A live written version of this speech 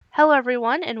Hello,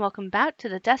 everyone, and welcome back to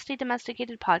the Destiny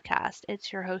Domesticated podcast.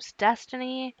 It's your host,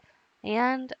 Destiny,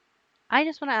 and I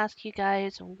just want to ask you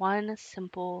guys one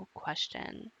simple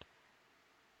question.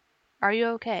 Are you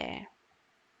okay?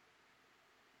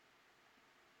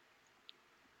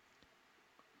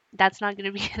 That's not going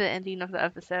to be the ending of the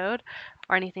episode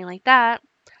or anything like that.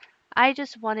 I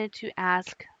just wanted to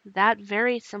ask that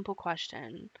very simple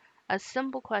question. A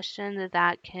simple question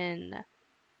that can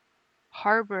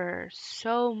harbor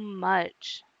so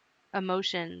much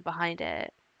emotion behind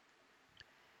it.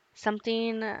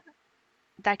 Something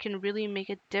that can really make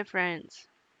a difference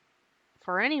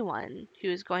for anyone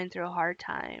who is going through a hard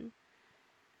time.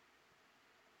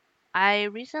 I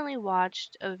recently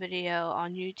watched a video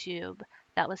on YouTube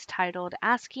that was titled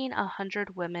Asking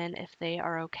 100 Women If They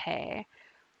Are Okay.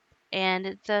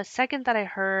 And the second that I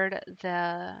heard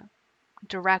the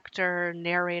director,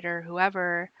 narrator,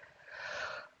 whoever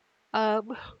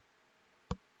um,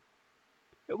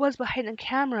 was behind the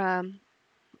camera,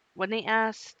 when they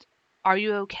asked, "Are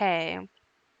you okay?"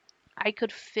 I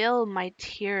could feel my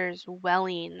tears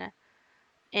welling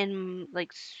in,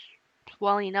 like,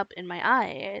 swelling up in my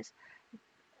eyes.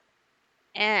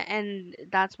 And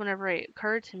that's whenever it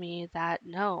occurred to me that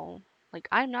no, like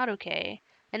I'm not okay.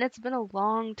 And it's been a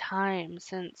long time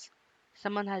since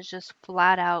someone has just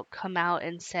flat out come out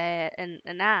and said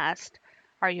and asked,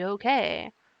 "Are you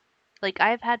okay?" Like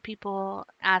I've had people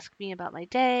ask me about my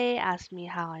day, ask me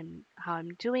how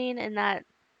I'm doing in that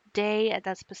day at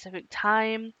that specific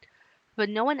time, but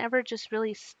no one ever just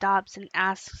really stops and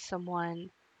asks someone,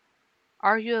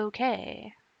 "Are you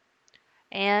okay?"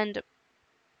 And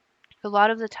a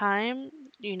lot of the time,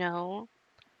 you know,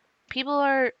 people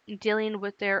are dealing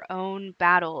with their own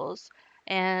battles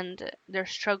and their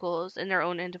struggles in their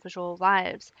own individual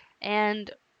lives.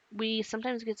 And we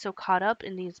sometimes get so caught up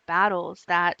in these battles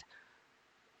that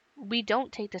we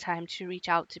don't take the time to reach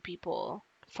out to people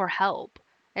for help.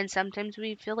 And sometimes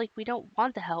we feel like we don't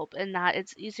want the help and that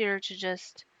it's easier to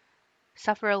just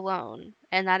suffer alone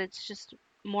and that it's just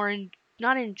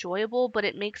not enjoyable, but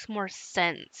it makes more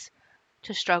sense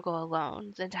to struggle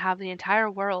alone than to have the entire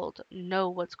world know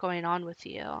what's going on with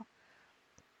you.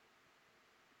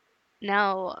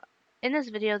 Now, in this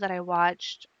video that I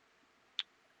watched,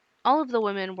 all of the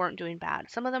women weren't doing bad.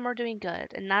 Some of them are doing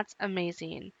good, and that's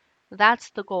amazing. That's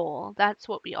the goal. That's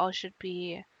what we all should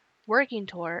be working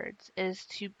towards is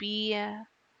to be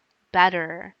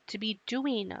better, to be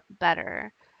doing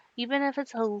better. Even if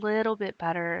it's a little bit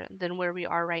better than where we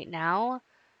are right now,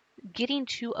 getting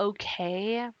to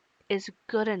okay is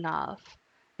good enough.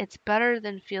 It's better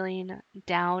than feeling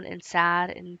down and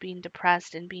sad and being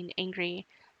depressed and being angry,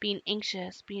 being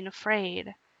anxious, being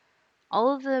afraid.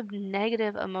 All of the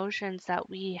negative emotions that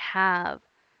we have,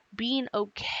 being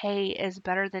okay is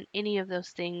better than any of those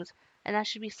things. And that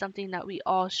should be something that we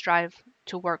all strive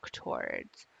to work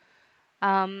towards.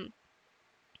 Um,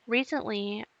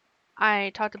 Recently,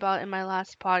 I talked about in my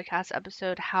last podcast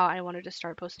episode how I wanted to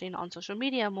start posting on social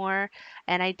media more,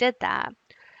 and I did that.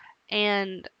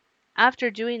 And after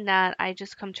doing that, I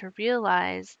just come to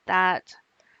realize that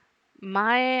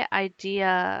my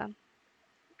idea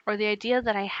or the idea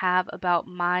that I have about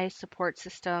my support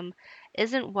system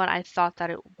isn't what I thought that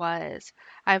it was.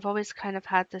 I've always kind of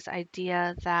had this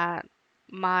idea that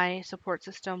my support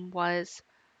system was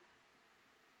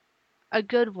a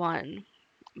good one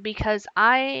because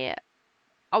I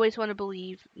always want to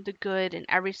believe the good in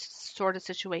every sort of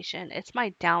situation. It's my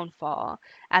downfall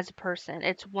as a person.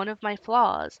 It's one of my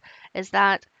flaws is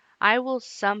that I will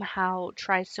somehow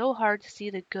try so hard to see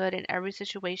the good in every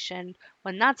situation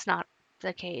when that's not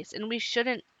the case. And we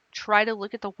shouldn't try to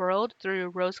look at the world through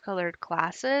rose-colored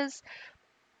glasses.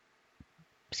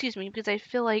 Excuse me, because I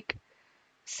feel like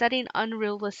setting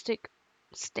unrealistic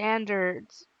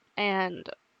standards and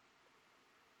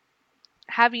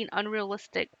having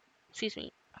unrealistic, excuse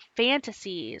me,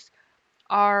 fantasies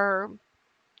are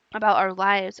about our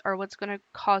lives are what's going to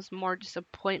cause more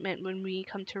disappointment when we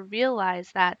come to realize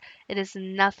that it is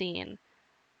nothing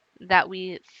that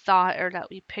we thought or that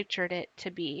we pictured it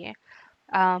to be.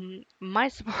 My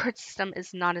support system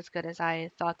is not as good as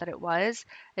I thought that it was.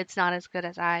 It's not as good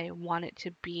as I want it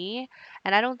to be,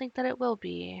 and I don't think that it will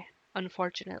be,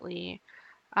 unfortunately.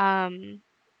 Um,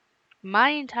 my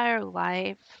entire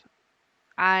life,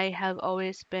 I have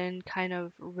always been kind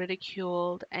of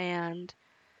ridiculed and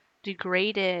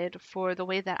degraded for the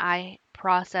way that I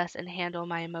process and handle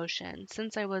my emotions.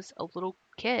 Since I was a little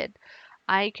kid,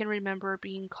 I can remember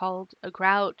being called a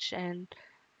grouch and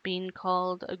being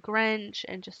called a Grinch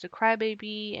and just a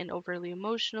crybaby and overly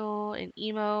emotional and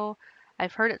emo.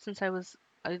 I've heard it since I was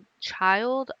a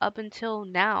child up until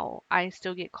now, I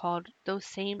still get called those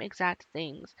same exact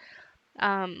things.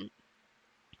 Um,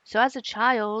 so as a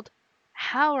child,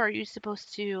 how are you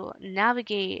supposed to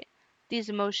navigate these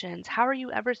emotions? How are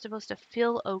you ever supposed to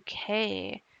feel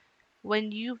okay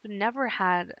when you've never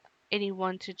had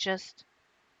anyone to just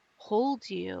hold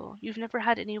you? You've never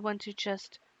had anyone to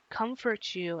just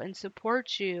comfort you and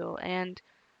support you and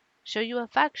show you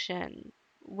affection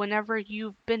whenever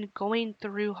you've been going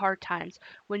through hard times,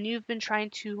 when you've been trying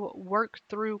to work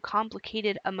through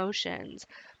complicated emotions.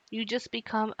 You just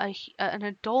become an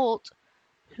adult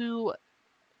who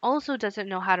also doesn't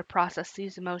know how to process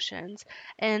these emotions.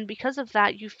 And because of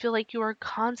that, you feel like you are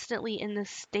constantly in this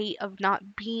state of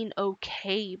not being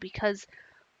okay because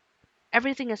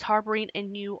everything is harboring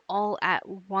in you all at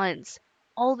once,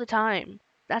 all the time.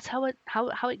 That's how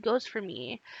it goes for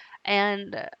me.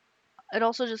 And it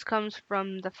also just comes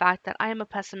from the fact that I am a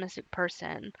pessimistic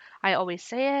person. I always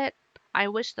say it. I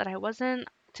wish that I wasn't.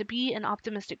 To be an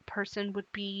optimistic person would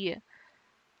be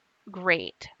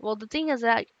great. Well, the thing is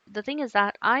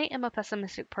that I am a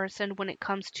pessimistic person when it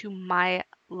comes to my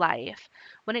life.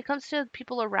 When it comes to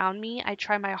people around me, I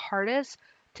try my hardest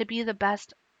to be the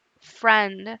best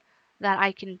friend that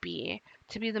I can be,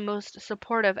 to be the most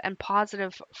supportive and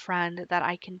positive friend that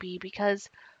I can be because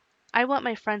I want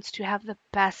my friends to have the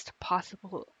best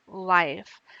possible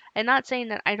life. And not saying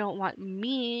that I don't want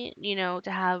me,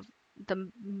 to have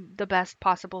the best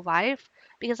possible life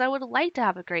because I would like to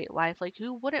have a great life. Like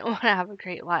who wouldn't want to have a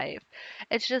great life?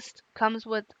 It just comes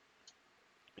with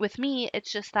me,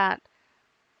 it's just that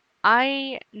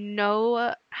I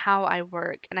know how I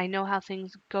work and I know how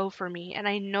things go for me and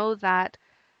I know that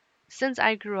since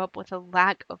I grew up with a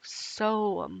lack of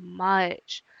so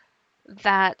much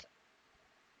that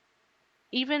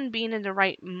even being in the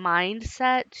right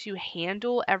mindset to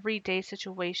handle everyday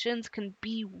situations can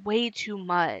be way too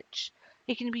much.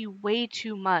 It can be way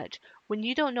too much. When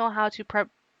you don't know how to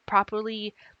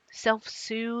properly self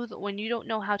soothe, when you don't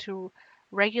know how to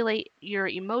regulate your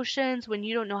emotions, when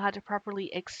you don't know how to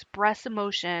properly express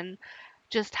emotion,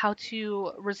 just how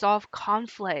to resolve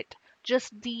conflict,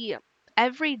 just the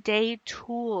everyday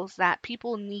tools that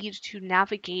people need to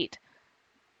navigate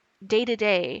day to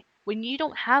day, when you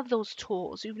don't have those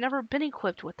tools, you've never been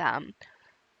equipped with them,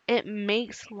 it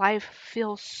makes life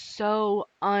feel so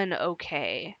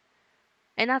unokay.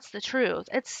 And that's the truth.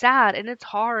 It's sad and it's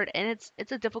hard and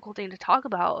it's a difficult thing to talk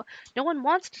about. No one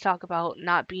wants to talk about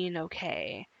not being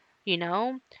okay, you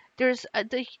know? There's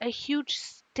a huge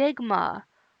stigma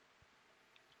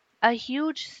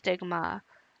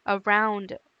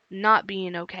around not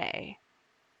being okay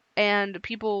and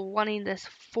people wanting this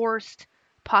forced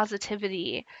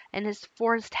positivity and this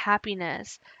forced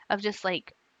happiness of just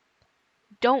like,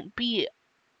 don't be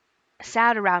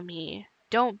sad around me.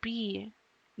 Don't be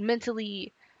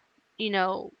mentally,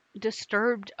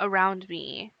 disturbed around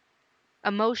me,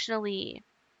 emotionally,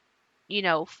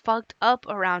 fucked up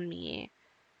around me.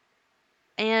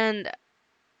 And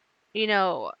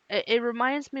it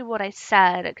reminds me what I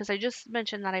said because I just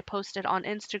mentioned that I posted on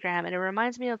Instagram, and it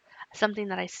reminds me of something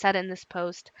that I said in this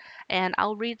post. And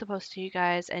I'll read the post to you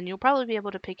guys, and you'll probably be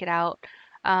able to pick it out.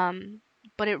 Um,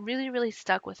 but it really, really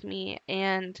stuck with me.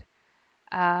 And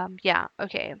yeah,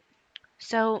 okay.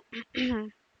 So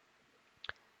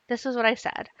this is what I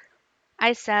said.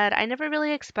 I said I never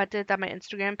really expected that my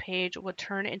Instagram page would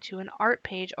turn into an art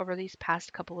page over these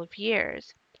past couple of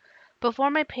years.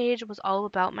 Before, my page was all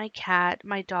about my cat,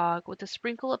 my dog, with a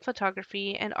sprinkle of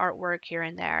photography and artwork here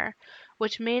and there,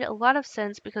 which made a lot of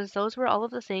sense because those were all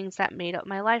of the things that made up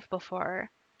my life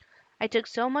before. I took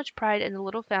so much pride in the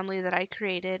little family that I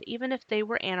created, even if they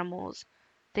were animals.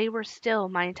 They were still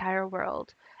my entire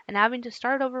world, and having to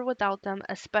start over without them,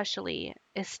 especially,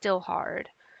 is still hard.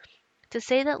 To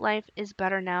say that life is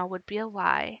better now would be a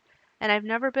lie, and I've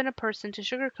never been a person to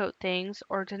sugarcoat things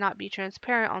or to not be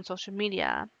transparent on social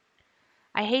media.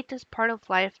 I hate this part of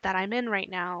life that I'm in right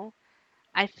now.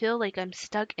 I feel like I'm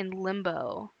stuck in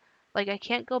limbo. Like I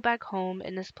can't go back home,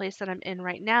 and this place that I'm in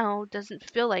right now doesn't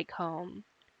feel like home.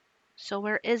 So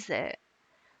where is it?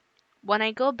 When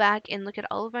I go back and look at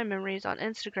all of my memories on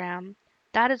Instagram,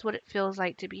 that is what it feels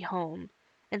like to be home.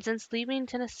 And since leaving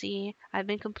Tennessee, I've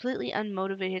been completely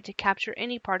unmotivated to capture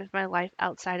any part of my life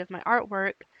outside of my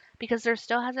artwork because there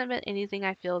still hasn't been anything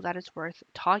I feel that is worth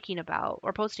talking about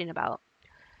or posting about.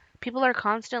 People are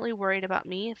constantly worried about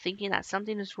me, thinking that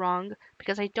something is wrong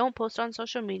because I don't post on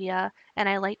social media and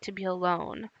I like to be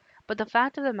alone. But the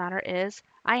fact of the matter is,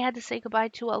 I had to say goodbye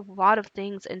to a lot of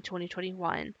things in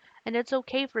 2021, and it's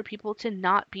okay for people to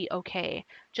not be okay,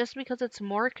 just because it's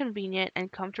more convenient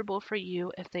and comfortable for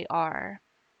you if they are.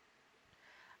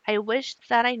 I wished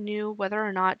that I knew whether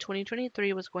or not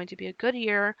 2023 was going to be a good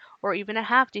year or even a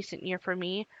half decent year for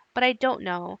me, but I don't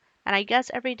know. And I guess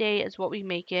every day is what we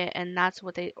make it, and that's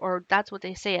what they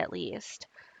say at least.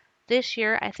 This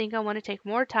year, I think I want to take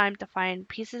more time to find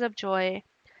pieces of joy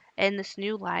in this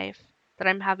new life that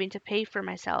I'm having to pay for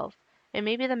myself, and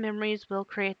maybe the memories will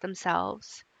create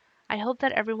themselves. I hope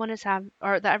that everyone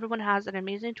has an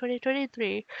amazing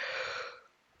 2023.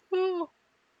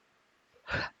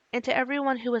 And to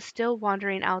everyone who is still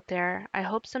wandering out there, I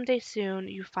hope someday soon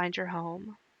you find your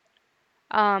home.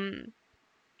 Um,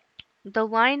 the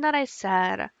line that I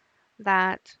said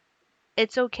that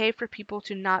it's okay for people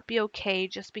to not be okay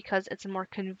just because it's more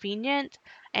convenient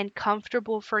and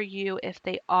comfortable for you if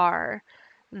they are.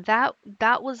 That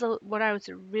was what I was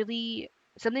really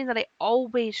something that I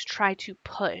always try to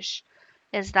push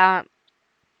is that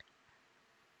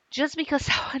just because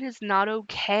someone is not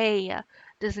okay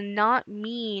does not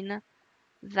mean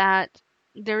that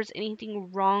there's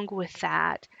anything wrong with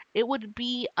that. It would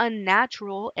be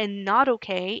unnatural and not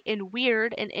okay and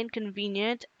weird and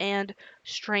inconvenient and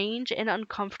strange and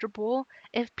uncomfortable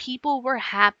if people were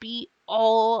happy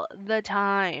all the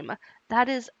time. That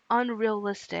is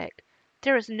unrealistic.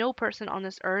 There is no person on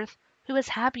this earth who is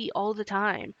happy all the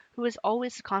time, who is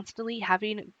always constantly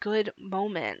having good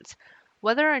moments.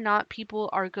 Whether or not people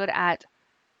are good at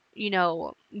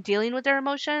dealing with their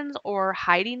emotions or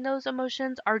hiding those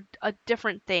emotions are a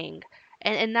different thing.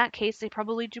 And in that case, they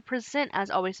probably do present as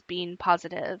always being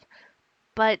positive.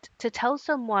 But to tell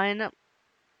someone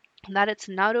that it's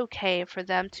not okay for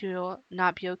them to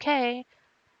not be okay,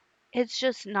 it's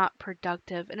just not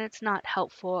productive and it's not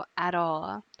helpful at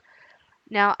all.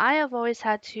 Now, I have always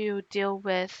had to deal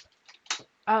with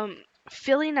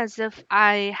feeling as if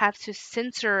I have to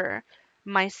censor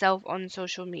myself on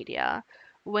social media.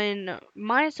 When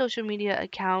my social media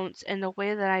accounts and the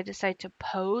way that I decide to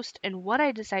post and what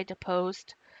I decide to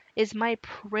post is my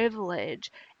privilege.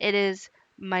 It is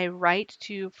my right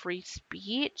to free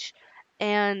speech,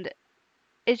 and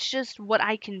it's just what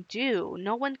I can do.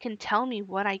 No one can tell me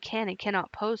what I can and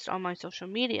cannot post on my social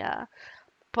media.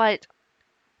 But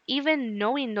even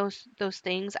knowing those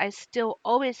things, I still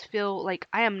always feel like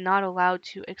I am not allowed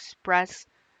to express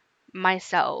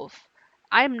myself.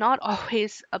 I'm not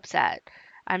always upset.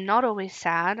 I'm not always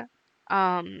sad.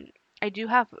 Um, I do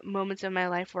have moments in my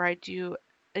life where I do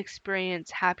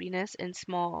experience happiness in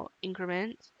small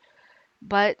increments,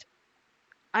 but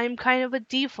I'm kind of a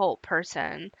default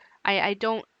person. I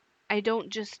don't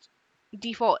just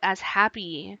default as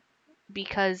happy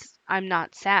because I'm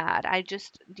not sad. I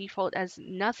just default as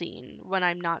nothing when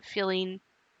I'm not feeling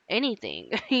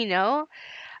anything, you know?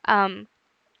 Um,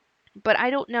 but I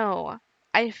don't know.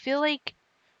 I feel like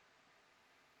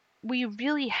we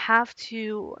really have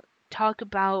to talk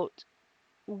about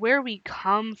where we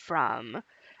come from.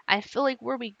 I feel like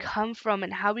where we come from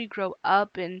and how we grow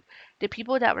up and the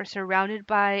people that we're surrounded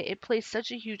by, it plays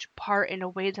such a huge part in a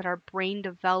way that our brain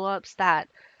develops that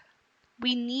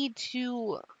we need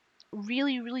to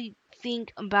really, really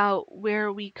think about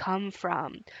where we come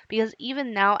from. Because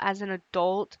even now, as an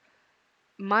adult,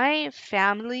 my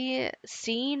family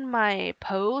seeing my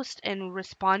post and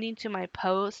responding to my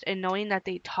post and knowing that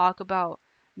they talk about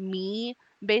me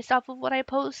based off of what I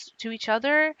post to each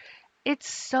other,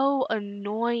 it's so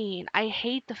annoying. I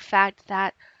hate the fact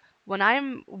that when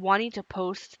I'm wanting to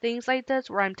post things like this,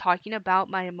 where I'm talking about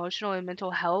my emotional and mental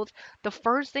health, the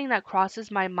first thing that crosses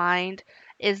my mind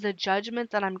is the judgment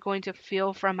that I'm going to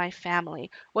feel from my family.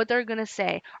 What they're gonna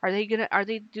say.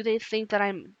 Do they think that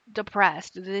I'm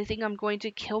depressed? Do they think I'm going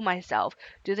to kill myself?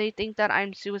 Do they think that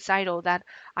I'm suicidal, that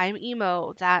I'm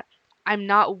emo, that I'm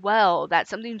not well, that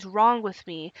something's wrong with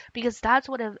me? Because that's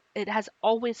what it has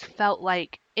always felt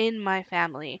like in my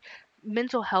family.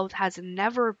 Mental health has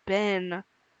never been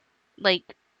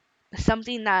like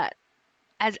something that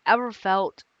has ever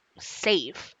felt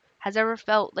safe, has ever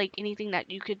felt like anything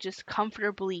that you could just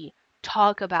comfortably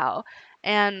talk about.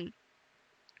 And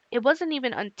it wasn't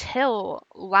even until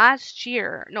last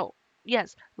year, no,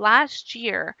 yes, last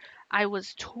year, I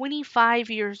was 25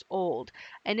 years old,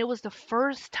 and it was the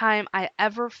first time I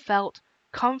ever felt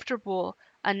comfortable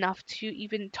enough to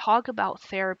even talk about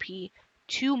therapy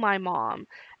to my mom.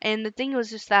 And the thing was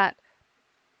just that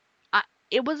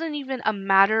it wasn't even a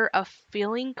matter of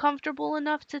feeling comfortable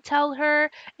enough to tell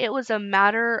her. It was a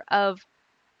matter of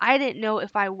I didn't know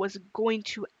if I was going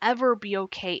to ever be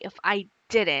okay if I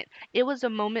didn't. It was a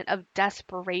moment of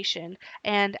desperation.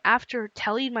 And after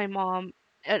telling my mom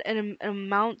an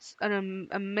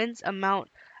immense amount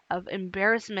of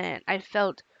embarrassment, I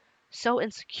felt so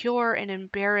insecure and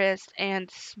embarrassed and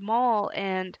small,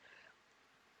 and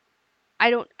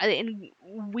and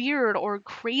weird or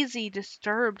crazy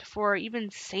disturbed for even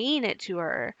saying it to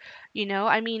her.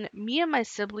 I mean, me and my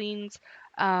siblings,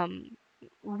 um,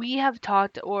 we have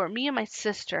talked, or me and my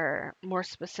sister more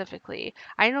specifically.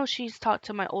 I know she's talked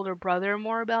to my older brother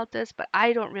more about this, but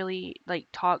I don't really like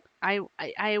talk.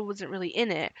 I wasn't really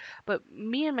in it, but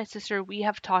me and my sister, we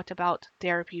have talked about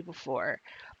therapy before.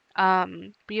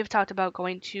 We have talked about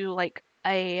going to like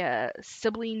a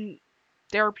sibling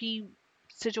therapy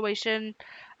situation.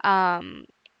 Um,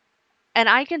 and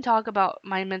I can talk about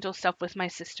my mental stuff with my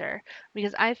sister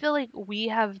because I feel like we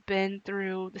have been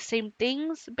through the same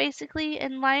things basically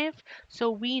in life. So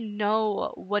we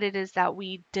know what it is that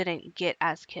we didn't get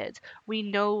as kids. We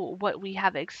know what we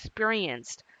have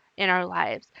experienced in our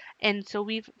lives. And so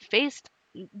we've faced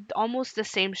almost the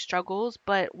same struggles,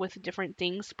 but with different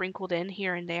things sprinkled in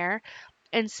here and there.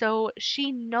 And so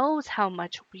she knows how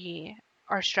much we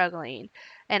are struggling,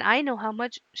 and I know how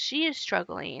much she is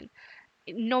struggling.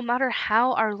 No matter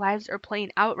how our lives are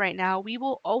playing out right now, we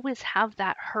will always have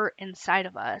that hurt inside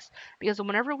of us because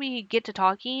whenever we get to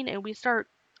talking and we start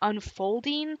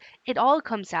unfolding, it all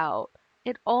comes out.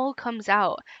 It all comes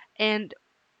out. And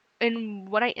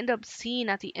what I end up seeing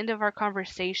at the end of our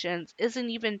conversations isn't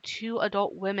even two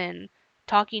adult women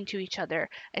talking to each other.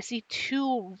 I see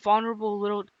two vulnerable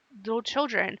little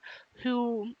children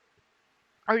who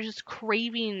are just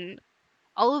craving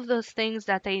all of those things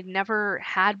that they never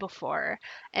had before.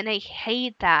 And I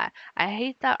hate that. I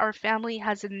hate that our family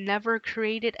has never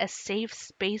created a safe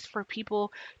space for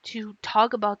people to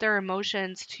talk about their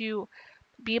emotions, to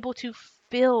be able to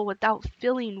feel without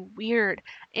feeling weird.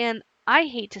 And I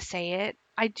hate to say it.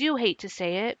 I do hate to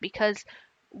say it because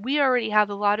we already have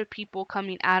a lot of people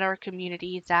coming at our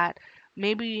community that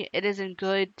maybe it isn't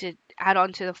good to add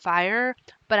on to the fire,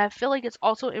 but I feel like it's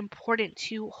also important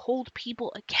to hold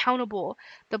people accountable.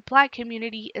 The black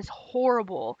community is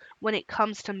horrible when it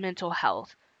comes to mental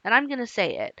health. And I'm going to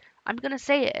say it. I'm going to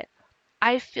say it.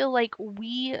 I feel like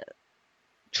we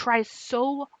try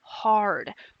so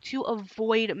hard to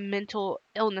avoid mental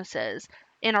illnesses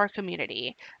in our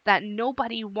community that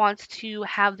nobody wants to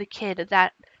have the kid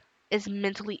that is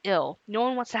mentally ill. No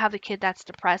one wants to have the kid that's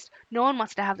depressed. No one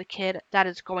wants to have the kid that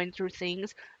is going through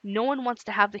things. No one wants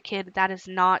to have the kid that is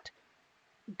not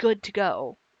good to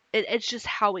go. It's just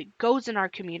how it goes in our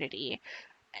community.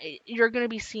 You're going to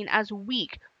be seen as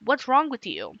weak. What's wrong with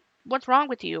you? What's wrong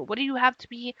with you? What do you have to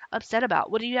be upset about?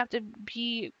 What do you have to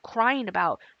be crying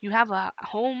about? You have a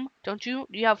home, don't you?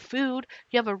 You have food.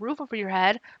 You have a roof over your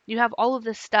head. You have all of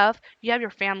this stuff. You have your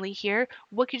family here.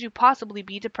 What could you possibly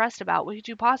be depressed about? What could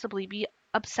you possibly be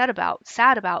upset about,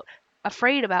 sad about,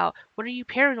 afraid about? What are you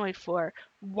paranoid for?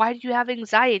 Why do you have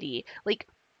anxiety? Like,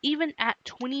 even at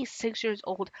 26 years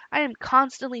old, I am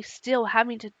constantly still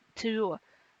having to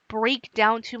break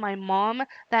down to my mom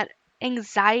that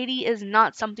anxiety is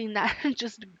not something that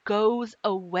just goes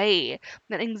away.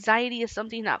 That anxiety is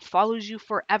something that follows you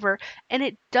forever, and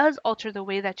it does alter the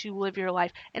way that you live your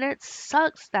life. And it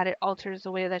sucks that it alters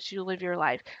the way that you live your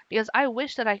life because I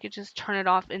wish that I could just turn it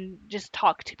off and just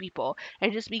talk to people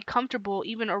and just be comfortable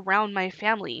even around my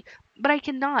family. But I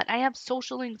cannot. I have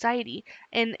social anxiety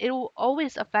and it will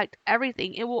always affect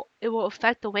everything. It will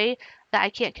affect the way that I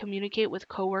can't communicate with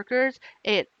coworkers.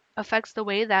 It affects the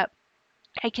way that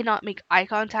I cannot make eye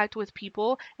contact with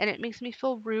people, and it makes me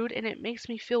feel rude and it makes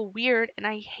me feel weird, and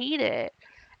I hate it.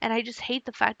 And I just hate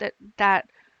the fact that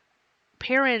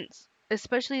parents,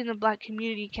 especially in the black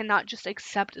community, cannot just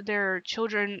accept their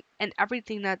children and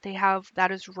everything that they have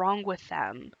that is wrong with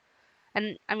them.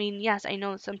 And I mean, yes, I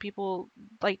know some people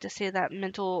like to say that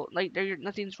like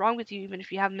nothing's wrong with you even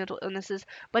if you have mental illnesses,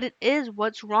 but it is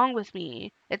what's wrong with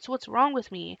me. It's what's wrong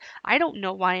with me. I don't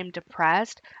know why I'm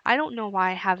depressed. I don't know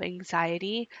why I have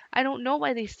anxiety. I don't know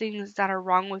why these things that are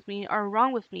wrong with me are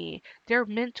wrong with me. They're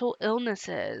mental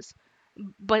illnesses.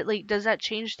 But like, does that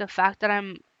change the fact that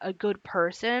I'm a good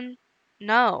person?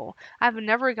 No, I've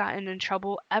never gotten in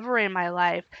trouble ever in my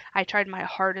life. I tried my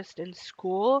hardest in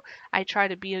school. I try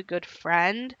to be a good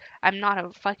friend. I'm not a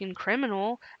fucking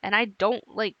criminal, and I don't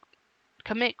like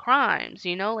commit crimes,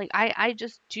 Like I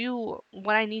just do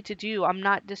what I need to do. I'm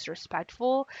not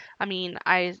disrespectful. I mean,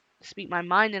 I speak my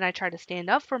mind and I try to stand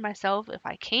up for myself if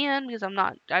I can because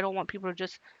I don't want people to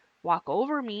just walk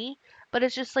over me. But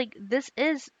it's just like this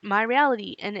is my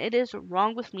reality and it is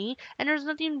wrong with me and there's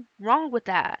nothing wrong with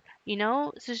that.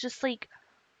 It's just like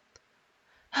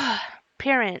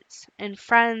parents and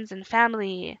friends and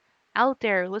family out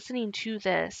there listening to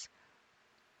this,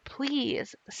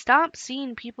 please stop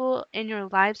seeing people in your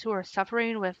lives who are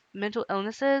suffering with mental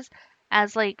illnesses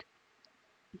as like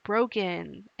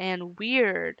broken and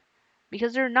weird.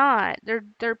 because they're not.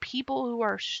 They're people who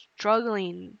are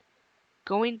struggling,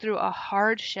 going through a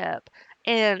hardship,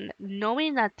 and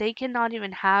knowing that they cannot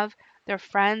even have their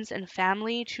friends and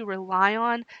family to rely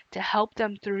on to help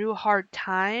them through hard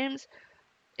times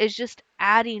is just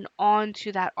adding on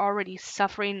to that already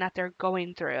suffering that they're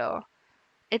going through.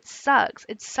 It sucks.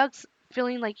 It sucks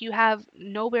feeling like you have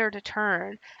nowhere to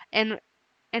turn. And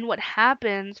what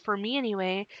happens for me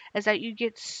anyway is that you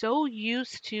get so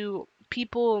used to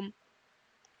people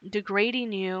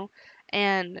degrading you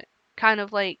and kind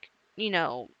of like, you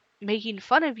know, making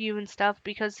fun of you and stuff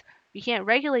because you can't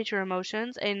regulate your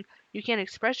emotions and you can't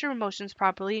express your emotions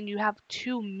properly and you have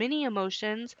too many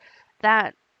emotions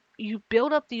that you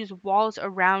build up these walls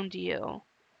around you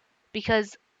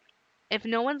because if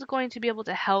no one's going to be able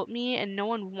to help me and no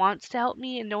one wants to help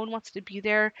me and no one wants to be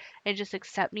there and just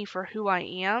accept me for who I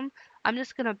am, I'm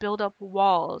just going to build up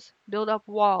walls, build up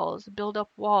walls, build up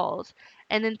walls.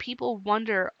 And then people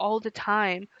wonder all the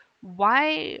time,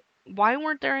 why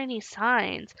weren't there any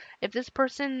signs? If this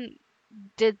person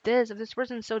did this, if this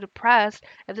person's so depressed,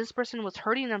 if this person was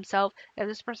hurting themselves, if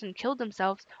this person killed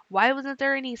themselves, why wasn't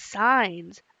there any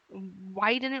signs?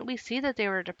 Why didn't we see that they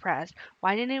were depressed?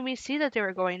 Why didn't we see that they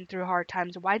were going through hard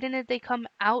times? Why didn't they come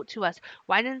out to us?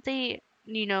 Why didn't they,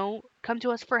 come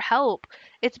to us for help?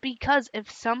 It's because if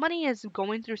somebody is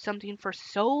going through something for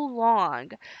so long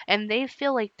and they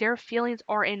feel like their feelings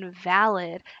are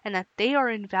invalid and that they are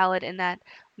invalid and that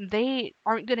they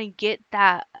aren't going to get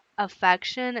that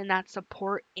affection and that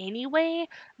support anyway,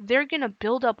 they're going to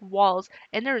build up walls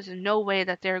and there's no way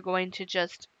that they're going to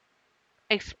just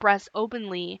express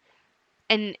openly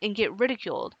and get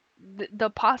ridiculed. The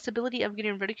possibility of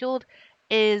getting ridiculed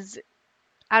is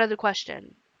out of the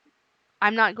question.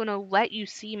 I'm not going to let you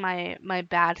see my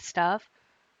bad stuff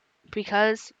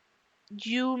because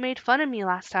you made fun of me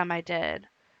last time I did.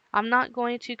 I'm not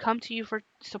going to come to you for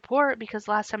support because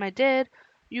last time I did,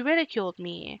 you ridiculed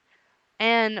me.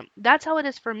 And that's how it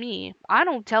is for me. I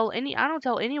don't tell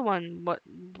anyone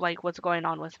what's going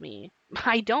on with me.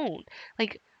 I don't.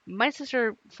 Like my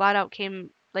sister flat out came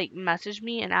like messaged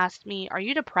me and asked me, "Are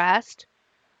you depressed?"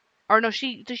 Or no,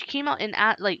 she came out and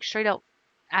like straight out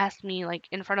asked me like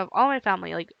in front of all my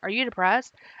family, like, "Are you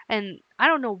depressed?" And I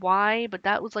don't know why, but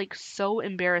that was like so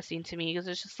embarrassing to me because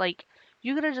it's just like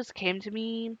you could have just came to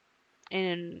me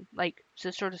in like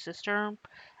sister to sister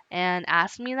and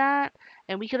asked me that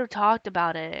and we could have talked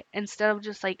about it instead of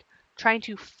just like trying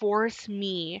to force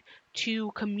me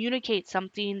to communicate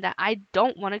something that I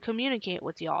don't want to communicate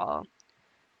with y'all.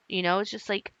 It's just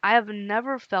like I have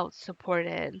never felt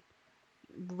supported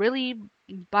really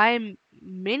by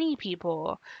many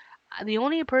people. The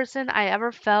only person I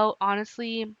ever felt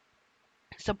honestly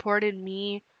supported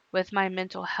me with my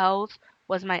mental health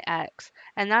was my ex.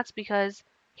 And that's because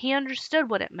he understood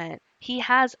what it meant. He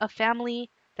has a family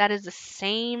that is the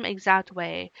same exact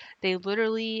way. They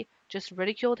literally just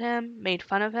ridiculed him, made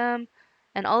fun of him,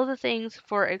 and all of the things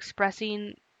for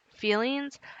expressing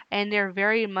feelings. And they're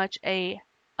very much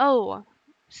oh,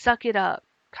 suck it up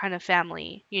kind of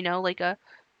family. Like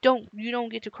you don't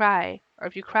get to cry. Or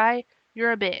if you cry,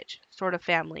 you're a bitch sort of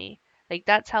family. Like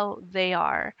that's how they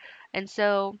are. And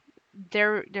so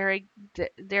there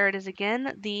it is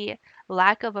again, the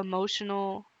lack of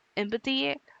emotional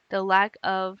empathy, the lack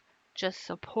of just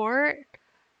support,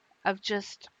 of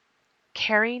just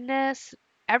caringness,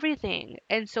 everything.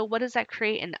 And so what does that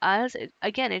create in us?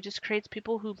 Again, it just creates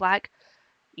people who lack,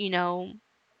 you know,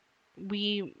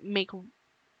 we make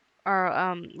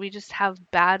we just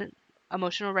have bad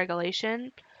emotional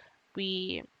regulation.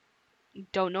 We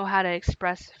don't know how to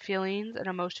express feelings and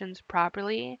emotions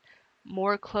properly,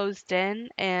 more closed in,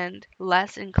 and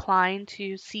less inclined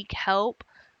to seek help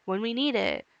when we need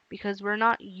it because we're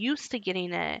not used to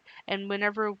getting it. And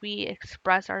whenever we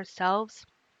express ourselves,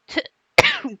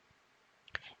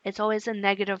 it's always a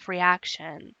negative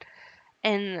reaction.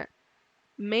 And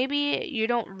maybe you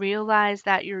don't realize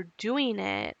that you're doing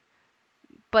it,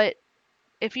 but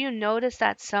if you notice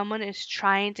that someone is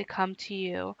trying to come to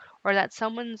you or that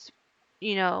someone's,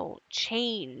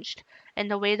 changed in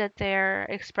the way that they're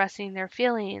expressing their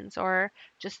feelings or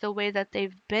just the way that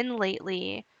they've been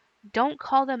lately, don't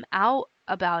call them out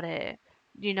about it.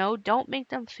 Don't make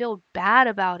them feel bad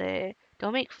about it.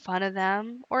 Don't make fun of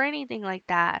them or anything like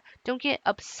that. Don't get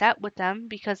upset with them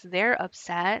because they're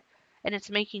upset and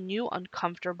it's making you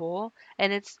uncomfortable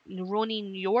and it's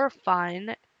ruining your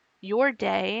fun, your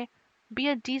day. Be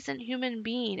a decent human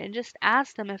being and just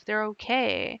ask them if they're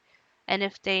okay. And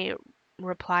if they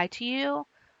reply to you,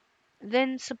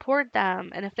 then support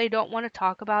them. And if they don't want to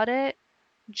talk about it,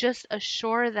 just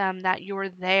assure them that you're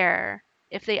there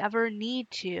if they ever need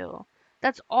to.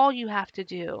 That's all you have to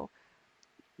do.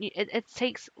 It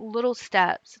takes little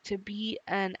steps to be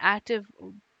an active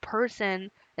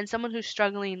person and someone who's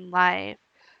struggling in life.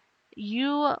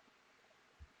 You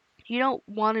you don't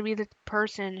want to be the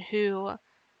person who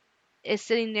is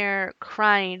sitting there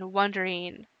crying,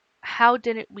 wondering, how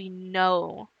didn't we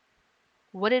know?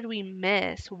 What did we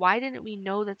miss? Why didn't we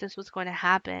know that this was going to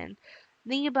happen?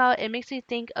 Think about it, makes me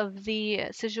think of the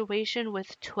situation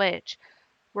with Twitch,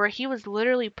 where he was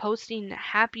literally posting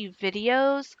happy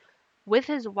videos with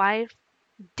his wife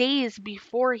days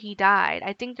before he died.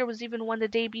 I think there was even one the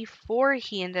day before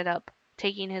he ended up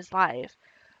taking his life.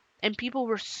 And people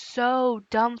were so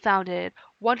dumbfounded,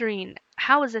 wondering,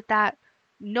 how is it that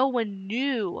no one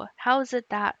knew? How is it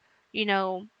that, you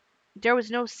know, there was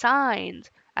no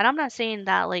signs? And I'm not saying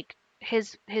that like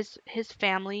his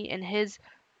family and his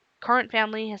current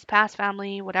family, his past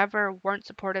family, whatever, weren't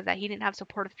supportive, that he didn't have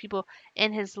supportive people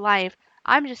in his life.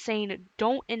 I'm just saying,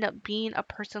 don't end up being a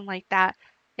person like that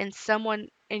in someone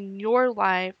in your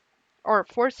life or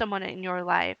for someone in your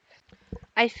life.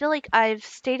 I feel like I've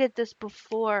stated this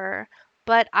before,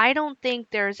 but I don't think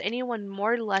there's anyone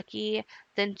more lucky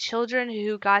than children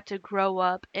who got to grow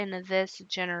up in this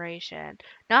generation.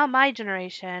 Not my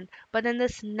generation, but in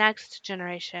this next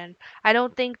generation. I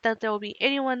don't think that there will be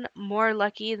anyone more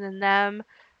lucky than them,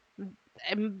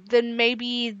 than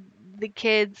maybe the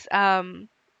kids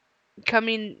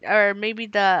coming, or maybe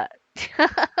the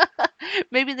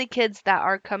maybe the kids that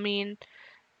are coming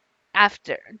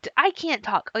after. I can't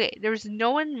talk. Okay, there's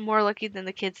no one more lucky than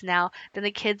the kids now than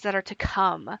the kids that are to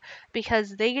come,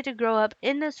 because they get to grow up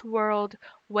in this world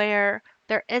where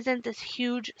there isn't this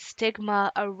huge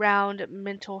stigma around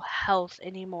mental health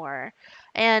anymore.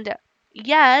 And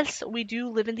yes, we do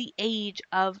live in the age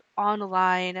of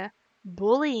online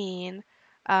bullying,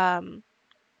 um,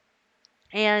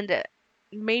 and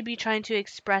maybe trying to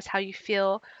express how you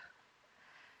feel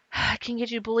can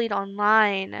get you bullied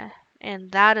online,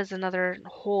 and that is another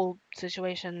whole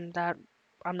situation that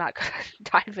I'm not gonna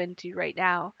dive into right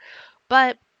now.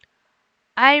 But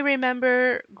I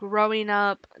remember growing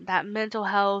up that mental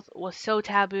health was so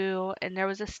taboo and there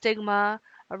was a stigma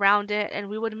around it, and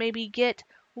we would maybe get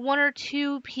one or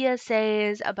two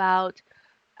PSAs about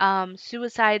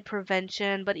suicide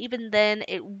prevention, but even then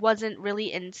it wasn't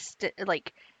really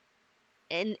like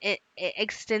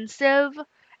extensive,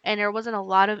 and there wasn't a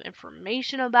lot of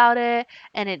information about it,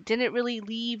 and it didn't really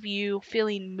leave you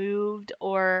feeling moved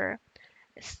or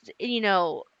you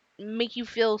know make you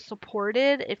feel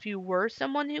supported if you were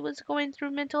someone who was going through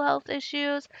mental health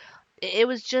issues. It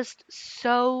was just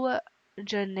so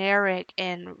generic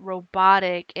and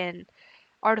robotic and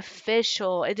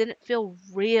artificial. It didn't feel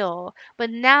real. But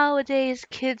nowadays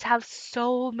kids have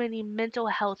so many mental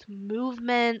health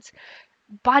movements,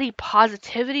 body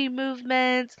positivity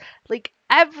movements, like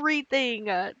everything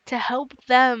to help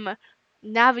them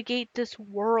navigate this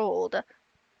world.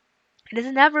 It is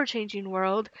an ever changing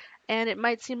world, and it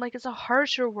might seem like it's a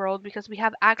harsher world because we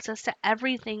have access to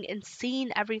everything and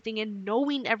seeing everything and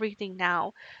knowing everything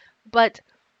now. But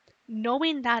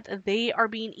knowing that they are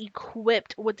being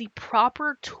equipped with the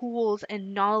proper tools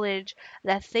and knowledge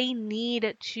that they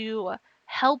need to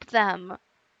help them,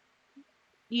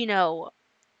 you know,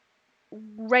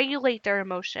 regulate their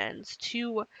emotions,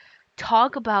 to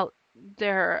talk about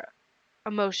their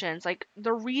emotions, like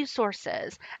the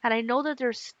resources. And I know that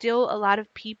there's still a lot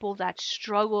of people that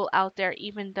struggle out there,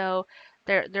 even though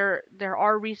there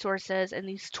are resources and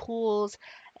these tools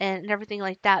and everything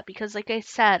like that. Because like I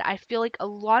said, I feel like a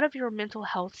lot of your mental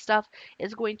health stuff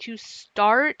is going to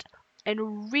start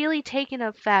and really take an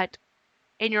effect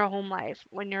in your home life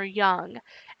when you're young,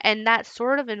 and that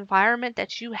sort of environment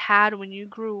that you had when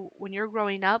you're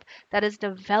growing up, that is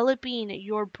developing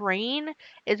your brain,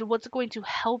 is what's going to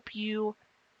help you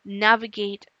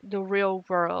navigate the real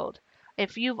world.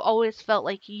 If you've always felt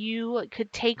like you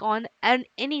could take on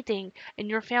anything and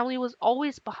your family was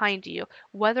always behind you,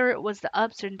 whether it was the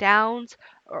ups and downs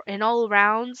or in all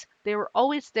arounds, they were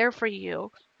always there for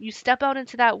you. You step out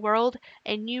into that world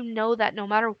and you know that no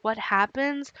matter what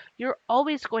happens, you're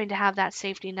always going to have that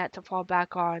safety net to fall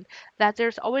back on, that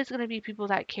there's always going to be people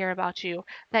that care about you,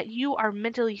 that you are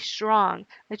mentally strong,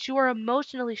 that you are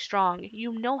emotionally strong,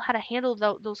 you know how to handle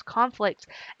those conflicts,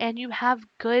 and you have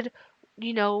good,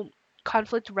 you know,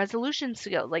 conflict resolution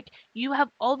skills. Like you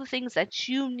have all the things that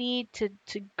you need to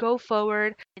go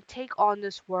forward and take on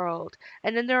this world.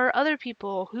 And then there are other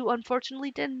people who unfortunately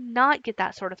did not get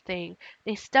that sort of thing.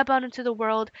 They step out into the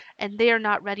world and they are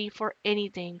not ready for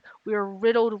anything. We are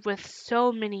riddled with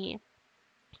so many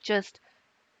just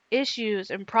issues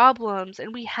and problems,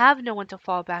 and we have no one to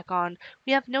fall back on.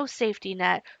 We have no safety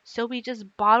net. So we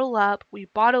just bottle up, we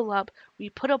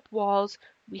put up walls,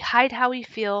 we hide how we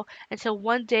feel until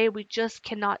one day we just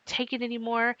cannot take it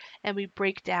anymore and we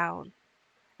break down.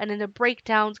 And then the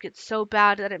breakdowns get so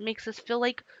bad that it makes us feel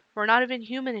like we're not even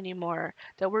human anymore,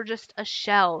 that we're just a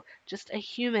shell, just a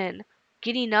human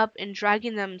getting up and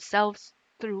dragging themselves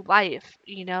through life,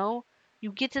 you know?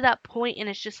 You get to that point and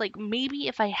it's just like maybe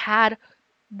if I had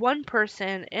one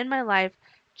person in my life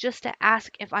just to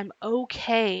ask if I'm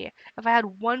okay, if I had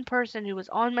one person who was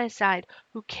on my side,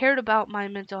 who cared about my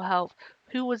mental health,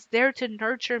 who was there to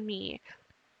nurture me,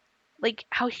 like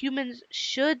how humans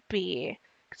should be.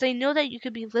 Because I know that you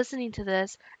could be listening to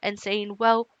this and saying,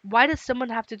 well, why does someone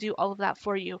have to do all of that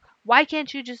for you? Why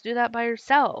can't you just do that by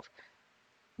yourself?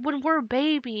 When we're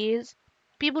babies,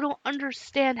 people don't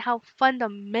understand how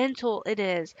fundamental it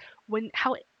is, when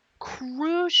how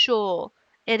crucial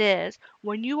it is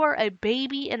when you are a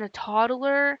baby and a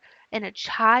toddler and a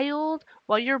child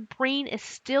while your brain is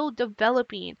still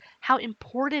developing, how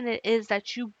important it is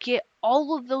that you get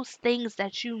all of those things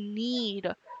that you need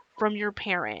from your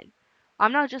parent.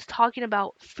 I'm not just talking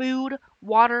about food,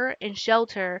 water, and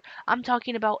shelter. I'm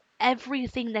talking about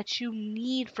everything that you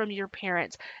need from your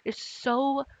parents. It's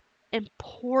so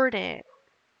important.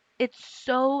 It's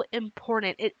so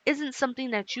important. It isn't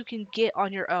something that you can get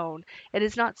on your own. It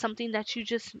is not something that you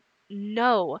just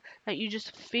know, that you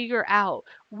just figure out.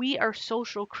 We are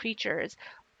social creatures,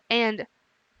 and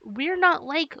we're not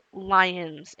like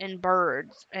lions and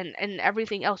birds and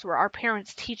everything else where our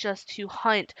parents teach us to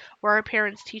hunt, where our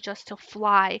parents teach us to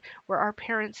fly, where our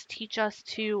parents teach us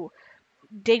to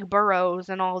dig burrows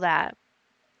and all that.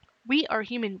 We are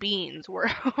human beings. We're,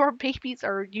 our babies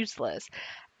are useless.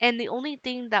 And the only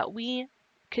thing that we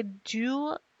could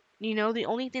do, the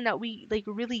only thing that we like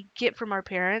really get from our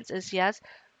parents is yes,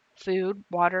 food,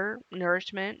 water,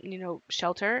 nourishment,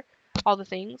 shelter, all the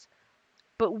things.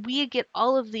 But we get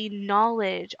all of the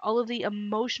knowledge, all of the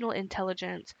emotional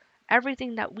intelligence,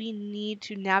 everything that we need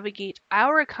to navigate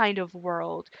our kind of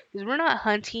world. Because we're not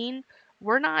hunting,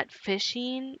 we're not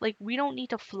fishing, like we don't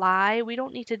need to fly, we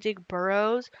don't need to dig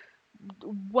burrows.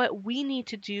 What we need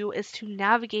to do is to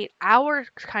navigate our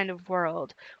kind of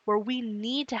world where we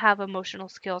need to have emotional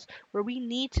skills, where we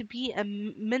need to be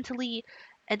mentally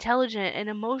intelligent and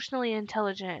emotionally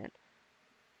intelligent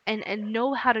and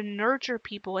know how to nurture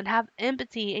people and have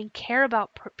empathy and care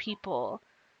about people.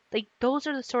 Like those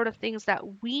are the sort of things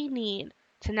that we need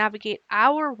to navigate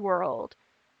our world,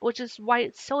 which is why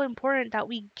it's so important that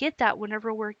we get that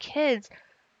whenever we're kids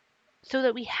so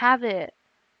that we have it,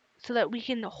 so that we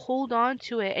can hold on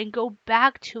to it and go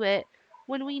back to it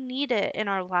when we need it in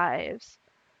our lives.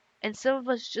 And some of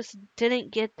us just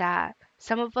didn't get that.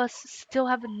 Some of us still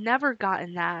have never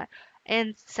gotten that.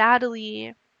 And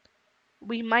sadly,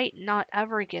 we might not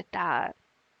ever get that.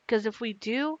 Because if we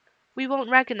do, we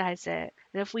won't recognize it.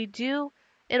 And if we do,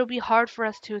 it'll be hard for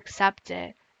us to accept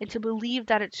it and to believe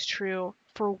that it's true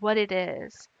for what it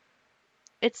is.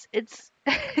 It's it's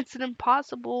an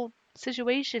impossible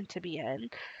situation to be in.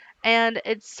 And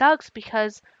it sucks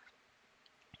because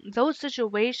those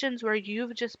situations where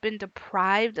you've just been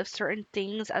deprived of certain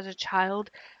things as a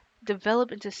child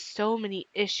develop into so many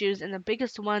issues. And the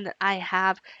biggest one that I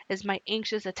have is my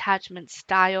anxious attachment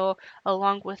style,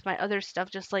 along with my other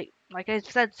stuff, just like I've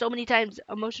said so many times,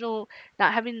 emotional,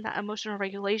 not having that emotional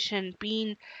regulation,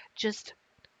 being just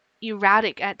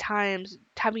erratic at times,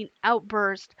 having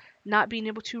outbursts, not being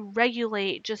able to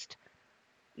regulate, just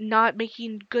not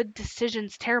making good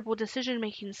decisions, terrible decision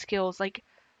making skills, like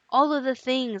all of the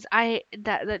things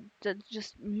that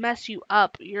just mess you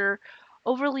up. You're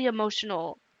overly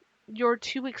emotional, you're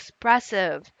too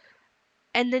expressive,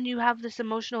 and then you have this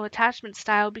emotional attachment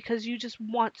style because you just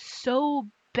want so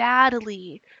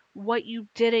badly what you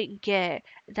didn't get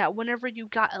that whenever you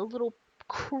got a little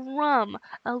crumb,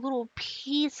 a little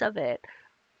piece of it,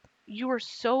 you are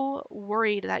so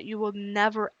worried that you will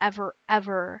never ever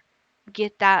ever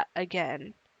get that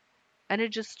again. And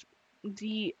it just,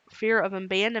 the fear of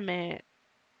abandonment,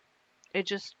 it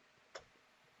just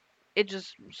it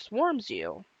just swarms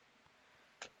you.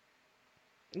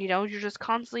 You're just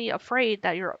constantly afraid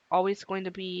that you're always going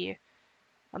to be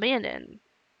abandoned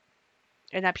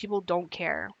and that people don't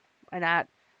care and that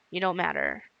you don't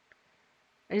matter.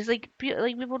 It's like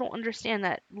like people don't understand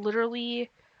that literally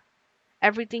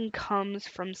everything comes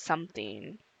from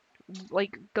something.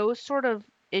 Like those sort of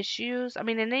issues. I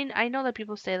mean, and I know that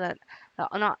people say that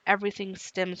not everything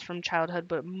stems from childhood,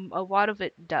 but a lot of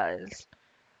it does.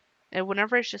 And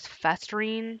whenever it's just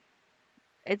festering,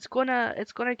 it's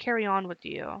gonna carry on with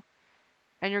you,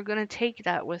 and you're gonna take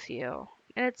that with you.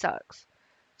 and it sucks.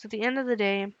 So at the end of the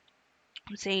day,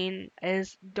 I'm saying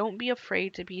is don't be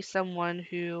afraid to be someone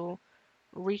who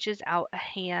reaches out a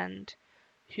hand,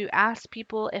 who asks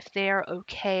people if they are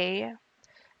okay,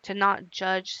 to not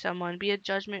judge someone, be a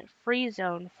judgment free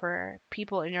zone for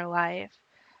people in your life,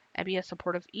 and be a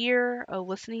supportive ear, a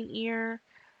listening ear.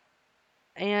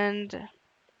 And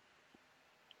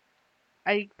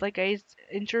I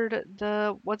entered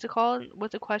the, what's it called?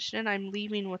 With the question, I'm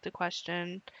leaving with the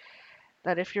question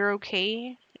that if you're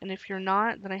okay, and if you're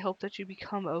not, then I hope that you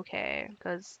become okay.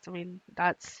 Because, I mean,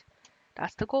 that's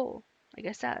the goal, like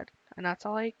I said. And that's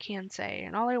all I can say,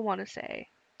 and all I want to say.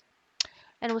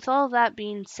 And with all of that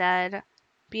being said,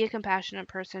 be a compassionate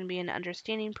person, be an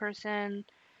understanding person.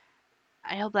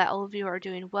 I hope that all of you are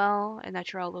doing well and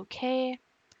that you're all okay.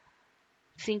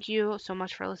 Thank you so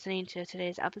much for listening to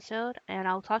today's episode, and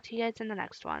I'll talk to you guys in the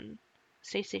next one.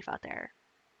 Stay safe out there.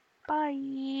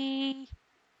 Bye.